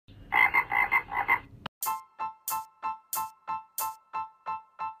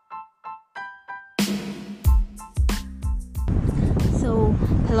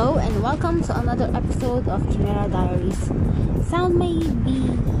Hello and welcome to another episode of Chimera Diaries. Sound may be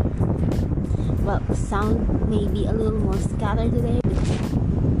sound may be a little more scattered today because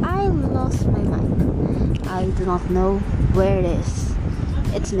I lost my mic. I do not know where it is.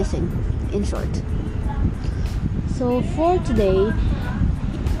 It's missing, in short. So for today,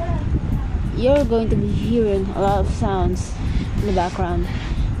 you're going to be hearing a lot of sounds in the background.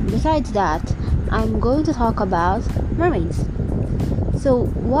 Besides that, I'm going to talk about mermaids. So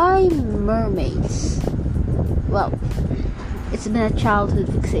why mermaids? Well, it's been a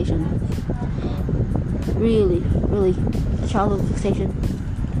childhood fixation. Really a childhood fixation.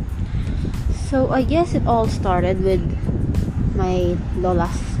 So I guess it all started with my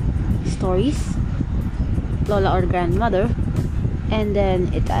Lola's stories, Lola or grandmother, and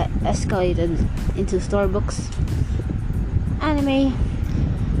then it escalated into storybooks, anime,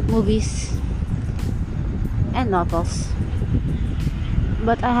 movies, and novels.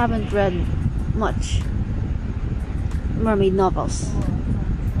 But I haven't read much mermaid novels.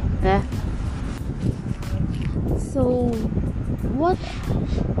 So what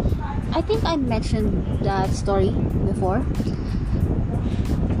I think I mentioned that story before.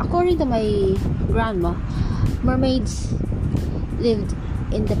 According to my grandma, mermaids lived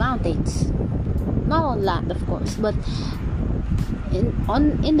in the mountains. Not on land, of course, but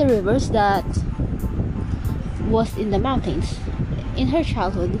in the rivers that was in the mountains. In her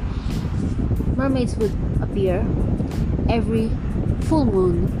childhood, mermaids would appear every full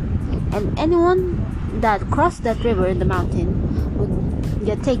moon, and anyone that crossed that river in the mountain would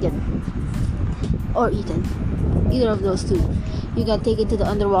get taken or eaten. Either of those two. You got taken to the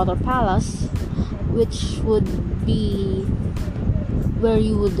underwater palace, which would be where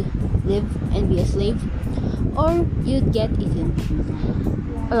you would live and be a slave, or you'd get eaten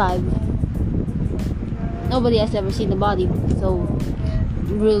alive. Nobody has ever seen the body, so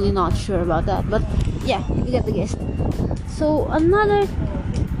I'm really not sure about that. But yeah, you get the gist. So another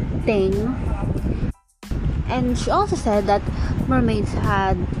thing, and she also said that mermaids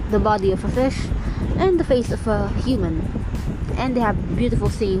had the body of a fish and the face of a human, and they have beautiful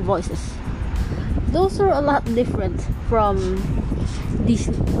singing voices. Those are a lot different from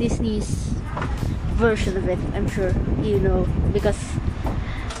Disney's version of it, I'm sure you know, because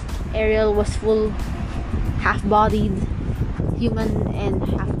Ariel was full half-bodied human and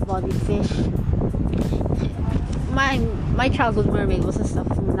half-bodied fish. My childhood mermaid was a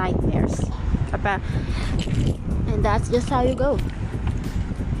stuff of nightmares, and that's just how you go.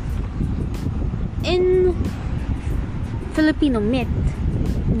 In Filipino myth,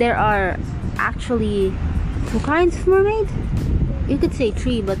 there are actually two kinds of mermaid. You could say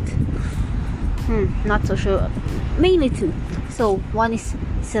three, but not so sure. Mainly two. So one is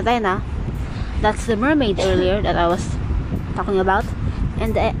Sirena. That's the mermaid earlier that I was talking about.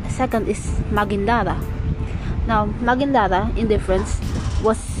 And the second is Magindara. Now, Magindara, in difference,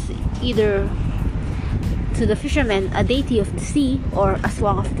 was either to the fishermen a deity of the sea or a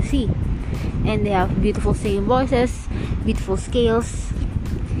swan of the sea. And they have beautiful singing voices, beautiful scales,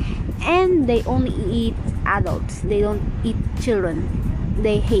 and they only eat adults. They don't eat children.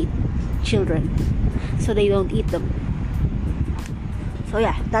 They hate children, so they don't eat them. So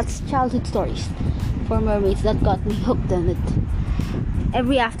yeah, that's childhood stories for mermaids that got me hooked on it.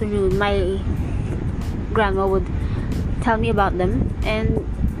 Every afternoon, my grandma would tell me about them, and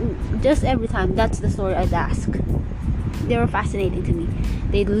just every time, that's the story I'd ask. They were fascinating to me.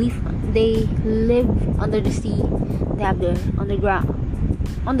 They live under the sea. They have their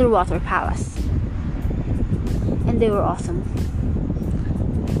underwater palace, and they were awesome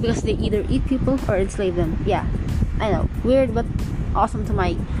because they either eat people or enslave them. Yeah, I know, weird, but awesome to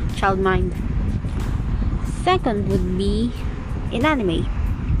my child mind. Second would be in anime.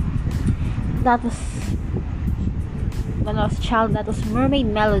 That was when I was a child. That was Mermaid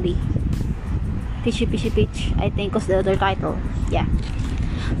Melody. Pishy Pishy Peach, I think, was the other title. Yeah.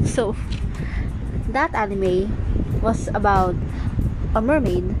 So that anime was about a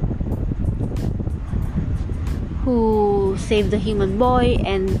mermaid who saved the human boy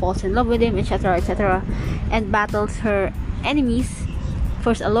and falls in love with him, etc., and battles her enemies,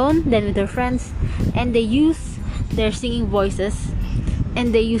 first alone, then with her friends, and they use their singing voices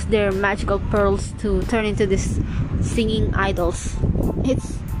and they use their magical pearls to turn into this singing idols.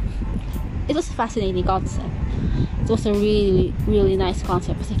 It was a fascinating concept. It was a really nice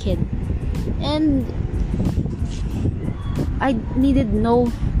concept as a kid, and I needed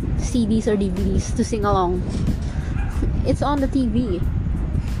no CDs or DVDs to sing along. It's on the TV,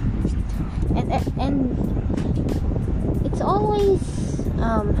 and it's always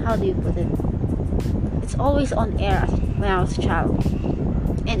how do you put it? It's always on air when I was a child.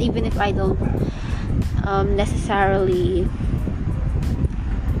 And even if I don't necessarily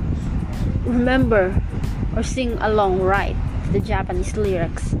remember or sing along right to the Japanese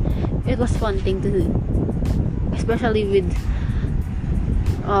lyrics, it was fun thing to do, especially with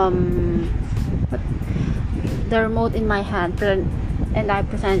the remote in my hand and I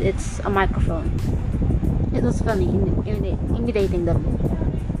pretend it's a microphone. It was funny imitating them.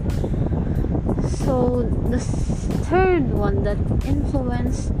 So the third one that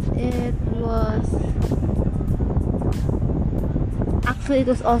influenced it was, actually it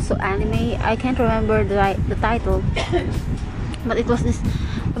was also anime. I can't remember the title, but it was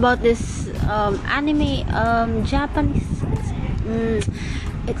about this anime, Japanese.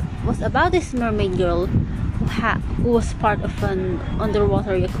 It was about this mermaid girl who was part of an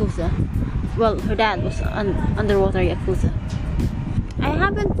underwater yakuza. Well, her dad was an underwater yakuza. I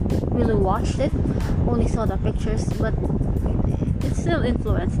haven't really watched it, only saw the pictures, but it still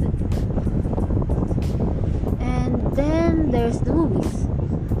influenced it. And then there's the movies.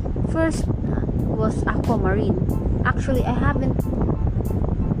 First was Aquamarine. Actually, I haven't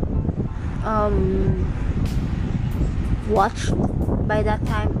watched by that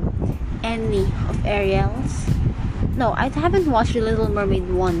time any of Ariel's. No, I haven't watched The Little Mermaid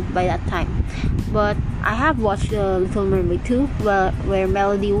 1 by that time, but I have watched The Little Mermaid 2, where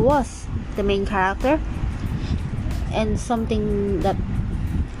Melody was the main character, and something that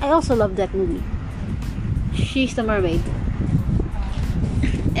I also love that movie. She's the mermaid,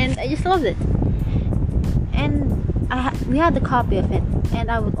 and I just loved it. And we had the copy of it, and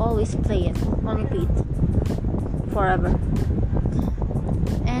I would always play it on repeat forever.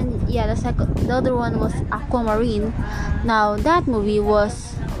 And yeah, the other one was Aquamarine. Now that movie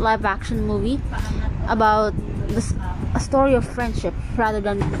was live action movie about a story of friendship rather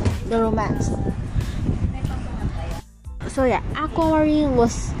than the romance. So yeah, Aquamarine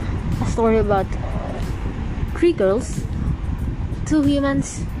was a story about 3 girls, 2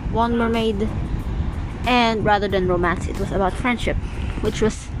 humans, 1 mermaid, and rather than romance, it was about friendship, which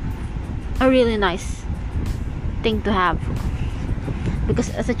was a really nice thing to have, because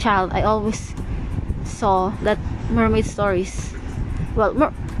as a child I always saw that mermaid stories,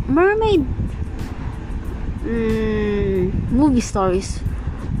 well, mermaid movie stories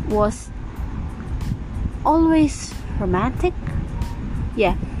was always romantic.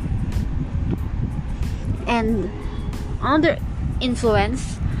 Yeah. And another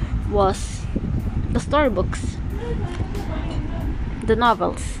influence was the storybooks, the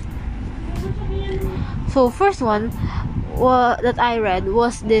novels. So first one that I read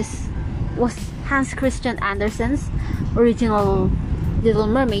was Hans Christian Andersen's original Little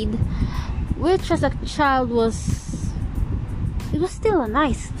Mermaid, which as a child was still a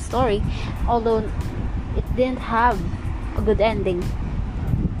nice story, although it didn't have a good ending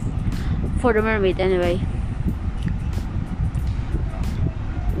for the mermaid anyway.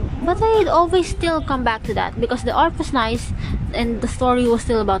 But I'd always still come back to that because the art was nice and the story was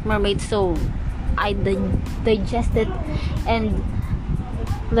still about mermaids, so I digest it and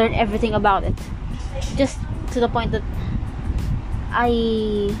learn everything about it, just to the point that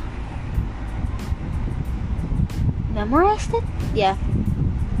I memorized it. Yeah.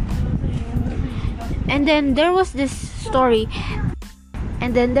 And then there was this story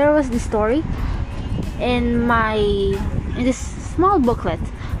in this small booklet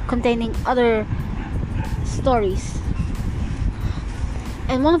containing other stories,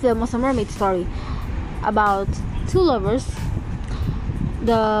 and one of them was a mermaid story about 2 lovers.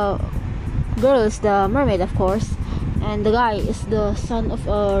 The girl is the mermaid, of course, and the guy is the son of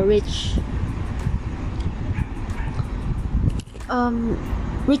a rich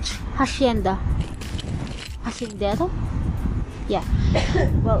haciendero. Yeah.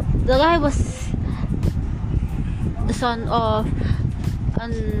 Well, the guy was the son of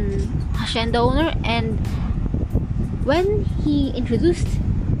an hacienda owner, and when he introduced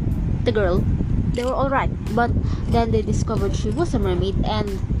the girl, they were alright, but then they discovered she was a mermaid and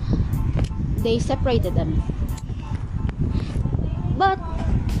they separated them. But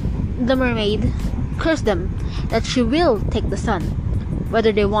the mermaid cursed them that she will take the son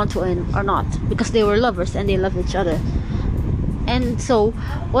whether they want to or not, because they were lovers and they loved each other. And so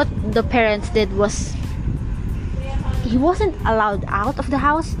what the parents did was, he wasn't allowed out of the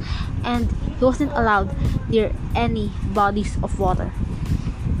house and he wasn't allowed near any bodies of water,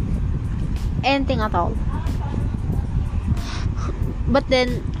 anything at all. But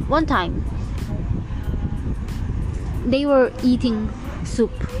then one time they were eating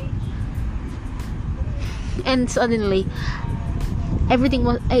soup and suddenly everything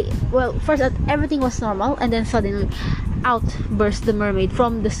was normal, and then suddenly out burst the mermaid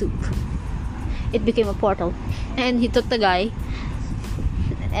from the soup. It became a portal, and he took the guy,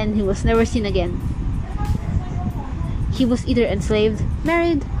 and he was never seen again. He was either enslaved,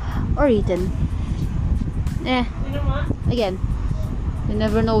 married, or eaten. Again, you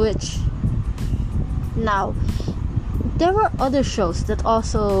never know which. Now, there were other shows that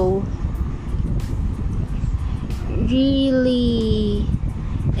also really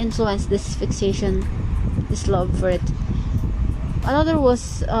influenced this fixation, this love for it. Another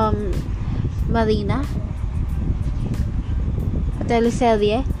was Marina, a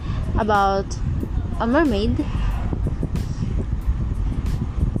teleserye about a mermaid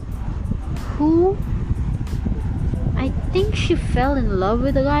who, I think she fell in love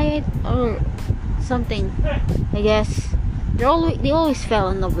with a guy or something. I guess they always fell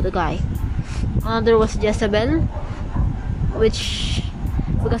in love with a guy. Another was Jezebel, which,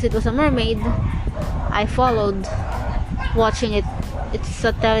 because it was a mermaid, I followed watching it. It's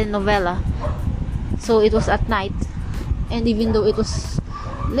a telenovela, so it was at night, and even though it was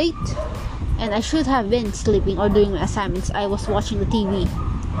late and I should have been sleeping or doing my assignments, I was watching the TV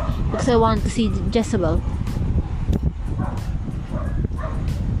because I wanted to see Jezebel.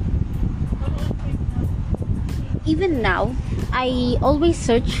 Even now, I always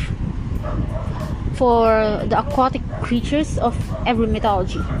search for the aquatic creatures of every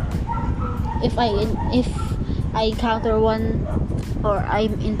mythology. If I encounter one, or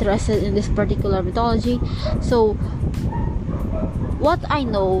I'm interested in this particular mythology, so what I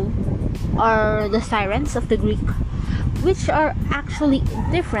know are the sirens of the Greek, which are actually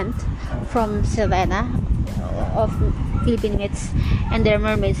different from Selena of Philippine myths, and their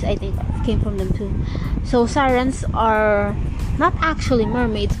mermaids, I think, came from them too. So sirens are not actually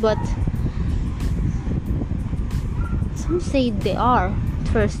mermaids, but some say they are at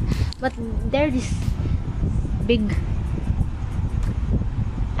first, but they're this big,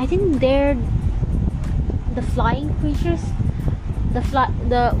 I think they're the flying creatures,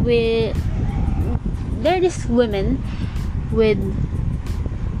 they're these women with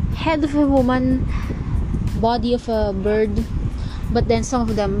head of a woman, body of a bird, but then some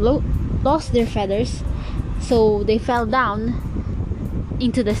of them lost their feathers, so they fell down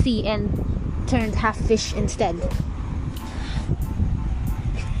into the sea and turned half fish instead.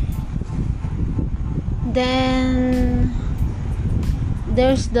 Then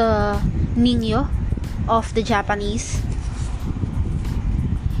there's the Ningyo of the Japanese,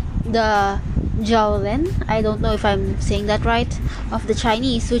 the Jiaolen, I don't know if I'm saying that right, of the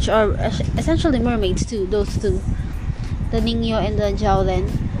Chinese, which are essentially mermaids too, those two, the Ningyo and the Jiaolen.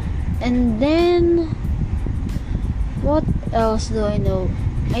 And then what else do I know?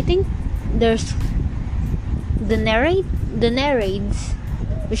 I think there's the Nereids,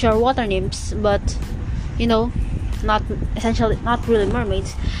 which are water nymphs, but you know, not really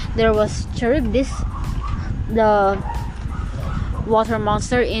mermaids. There was Charybdis, the water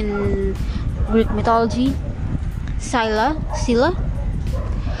monster in Greek mythology, Scylla,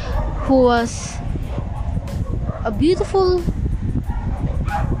 who was a beautiful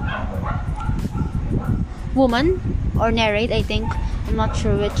woman, or Nereid, I think, I'm not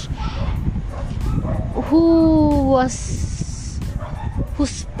sure which, who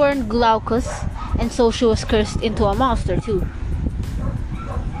spurned Glaucus, and so she was cursed into a monster too.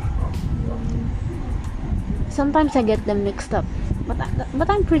 Sometimes I get them mixed up, but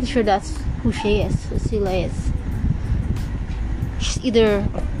I'm pretty sure that's who she is, who Scylla is. She's either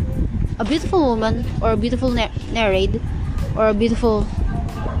a beautiful woman, or a beautiful Nereid, or a beautiful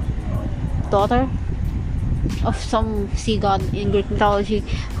daughter of some sea god in Greek mythology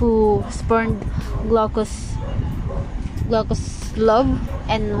who spurned Glaucus' love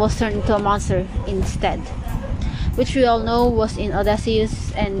and was turned into a monster instead, which we all know was in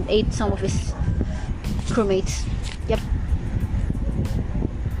Odysseus and ate some of his crewmates. Yep.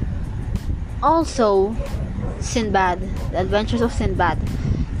 Also, Sinbad, The Adventures of Sinbad.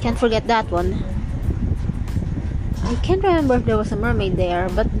 Can't forget that one. I can't remember if there was a mermaid there,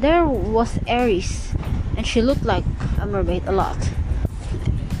 but there was Ares, and she looked like a mermaid a lot,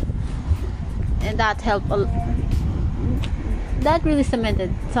 and that helped that really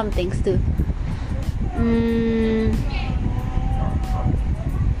cemented some things too.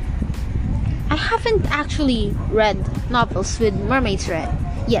 I haven't actually read novels with mermaids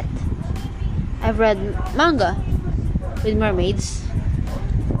yet. I've read manga with mermaids,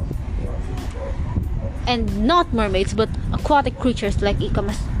 and not mermaids but aquatic creatures like Ika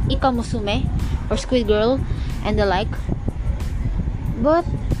Musume or Squid Girl and the like. But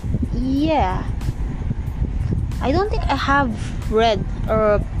yeah, I don't think I have read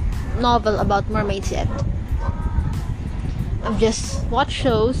a novel about mermaids yet. I've just watched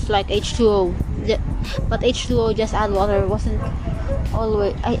shows like H2O, but H2O Just Add Water wasn't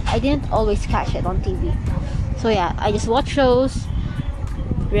always. I didn't always catch it on TV. So yeah, I just watch shows,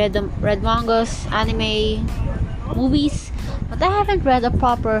 read mangas, anime, movies, but I haven't read a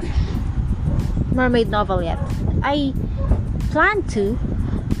proper mermaid novel yet. I planned to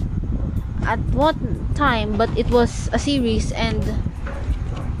at one time, but it was a series and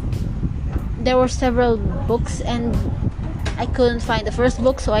there were several books and I couldn't find the first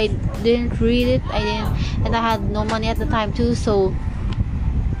book, so I didn't read it. And I had no money at the time too, so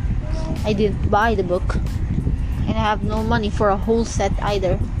I didn't buy the book, and I have no money for a whole set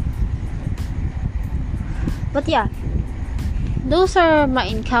either. But yeah, those are my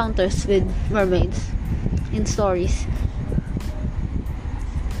encounters with mermaids in stories.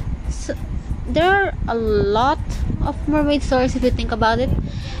 So, there are a lot of mermaid stories if you think about it,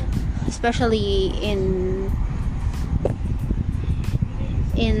 especially in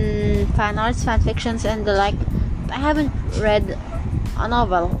fan arts, fan fictions, and the like. I haven't read a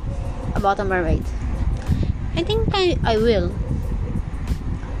novel about a mermaid. I think I will,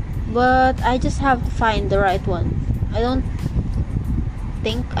 but I just have to find the right one. I don't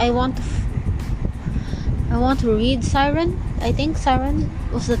think I want to read Siren. I think Siren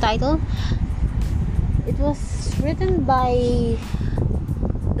was the title. It was written by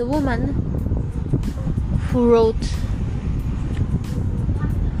the woman who wrote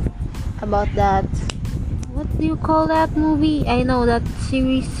about that, what do you call that movie? I know that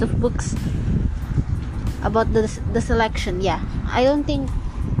series of books about the selection. Yeah, I don't think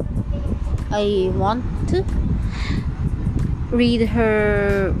I want to read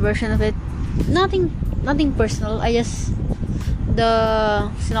her version of it. Nothing personal. I just,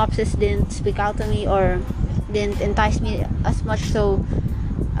 the synopsis didn't speak out to me or didn't entice me as much, so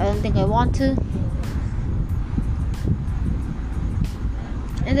I don't think I want to.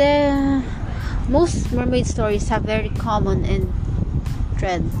 And then most mermaid stories have very common and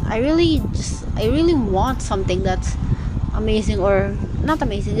thread. I really want something that's amazing, or not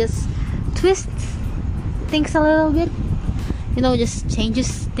amazing, just twists things a little bit, just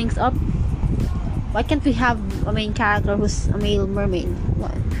changes things up. Why can't we have a main character who's a male mermaid?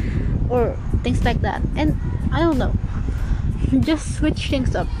 Or things like that. And I don't know, just switch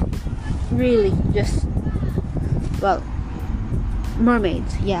things up. Really, just, well,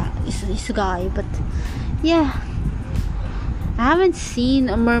 mermaids, yeah, it's a guy, but yeah, I haven't seen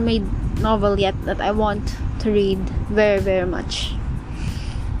a mermaid novel yet that I want to read very, very much.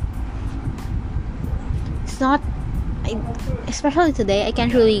 It's not, especially today, I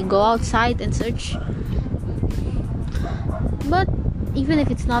can't really go outside and search. But even if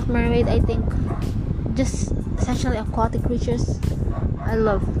it's not mermaid, I think just essentially aquatic creatures, I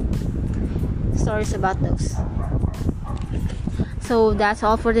love stories about those. So that's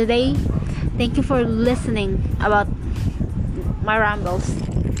all for today. Thank you for listening about my rambles,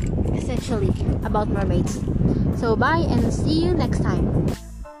 essentially about mermaids. So bye and see you next time.